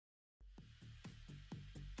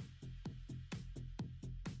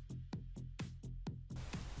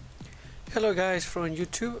Hello guys from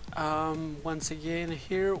YouTube, once again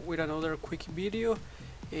here with another quick video.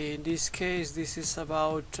 In this case this is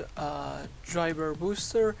about driver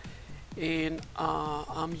booster, and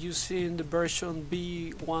I'm using the version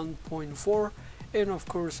V1.4, and of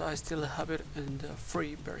course I still have it in the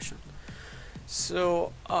free version.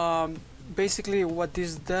 So basically what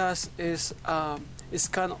this does is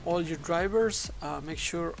scan all your drivers, make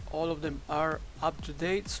sure all of them are up to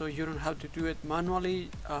date, so you don't have to do it manually,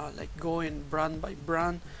 like going brand by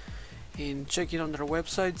brand and checking on their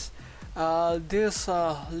websites. This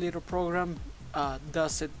little program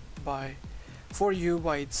does it for you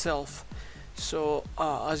by itself. So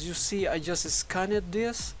as you see, I just scanned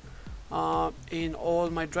this and all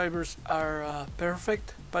my drivers are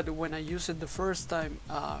perfect, but when I used it the first time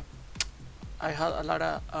I had a lot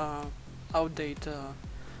of outdated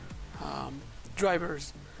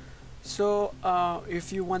drivers. So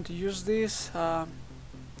if you want to use this,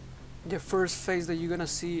 the first phase that you're gonna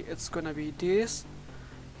see, it's gonna be this,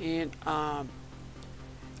 and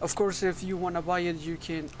of course if you want to buy it you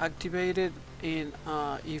can activate it, and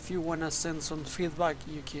if you want to send some feedback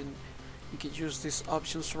you can use these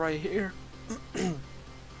options right here.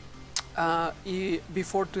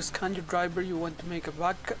 Before to scan your driver you want to make a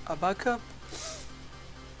backup,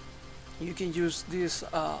 you can use this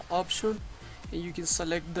option and you can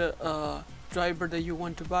select the driver that you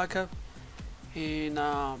want to backup, and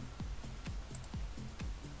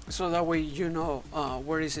so that way you know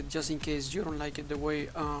where is it, just in case you don't like it the way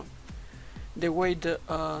the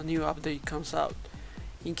new update comes out.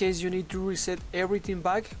 In case you need to reset everything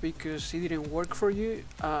back because it didn't work for you,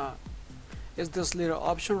 it's this little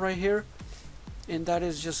option right here, and that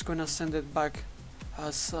is just gonna send it back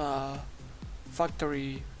as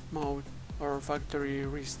factory mode or factory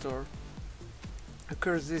restore. Of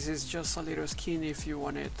course this is just a little skin. If you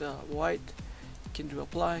want it white you can do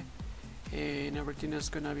apply and everything is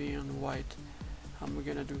gonna be on white. We're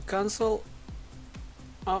gonna do cancel.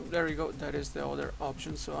 There we go, that is the other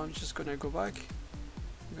option. So I'm just gonna go back,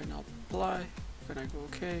 I'm gonna apply, I'm gonna go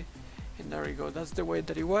OK, and there we go, that's the way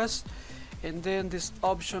that it was. And then this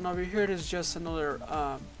option over here is just another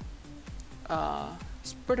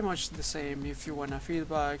it's pretty much the same. If you want a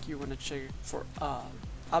feedback, you want to check for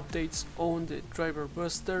updates on the driver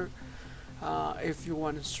booster, if you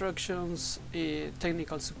want instructions,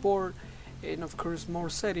 technical support, and of course more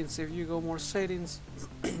settings. If you go more settings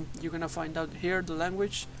you're gonna find out here the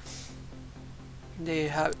language. They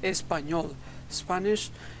have Espanol, Spanish,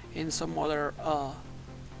 and some other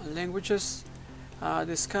languages.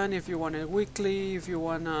 The scan, if you want it weekly, if you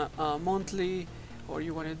want a monthly, or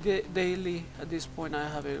you want it daily. At this point I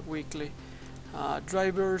have it weekly.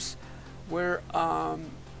 Drivers, where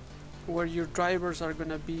your drivers are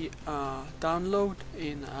gonna be download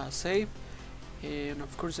and save, and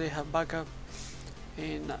of course they have backup,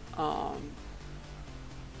 and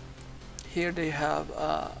here they have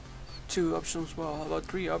two options, well about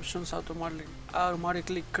three options.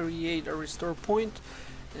 Automatically create a restore point,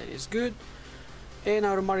 that is good, and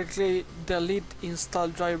automatically delete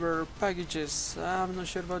installed driver packages. I'm not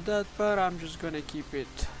sure about that, but I'm just gonna keep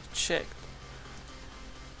it checked.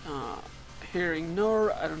 Here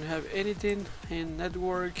ignore, I don't have anything. In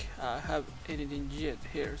network I have anything yet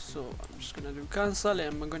here, so I'm just gonna do cancel,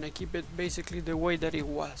 and I'm gonna keep it basically the way that it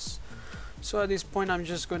was. So at this point I'm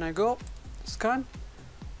just gonna go scan.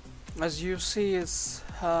 As you see, it's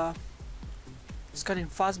scanning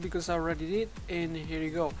fast because I already did, and here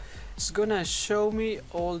you go. It's gonna show me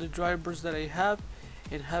all the drivers that I have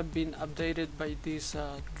and have been updated by this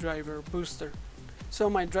driver booster. So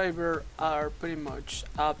my drivers are pretty much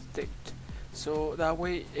updated, so that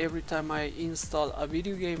way every time I install a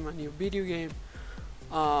new video game,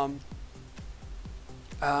 I'm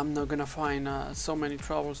not gonna find so many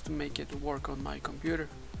troubles to make it work on my computer.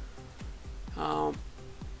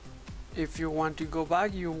 If you want to go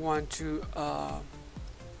back, you want to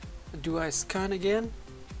do a scan again,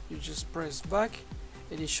 you just press back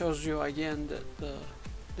and it shows you again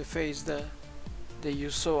the phase that you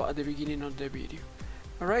saw at the beginning of the video.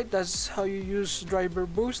 Alright, that's how you use driver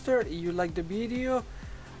booster. If you like the video,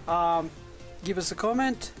 give us a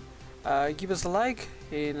comment, give us a like,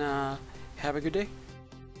 and have a good day.